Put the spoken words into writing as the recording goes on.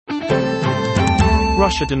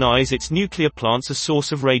Russia denies its nuclear plants a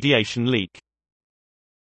source of radiation leak.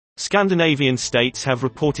 Scandinavian states have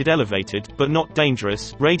reported elevated, but not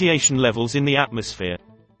dangerous, radiation levels in the atmosphere.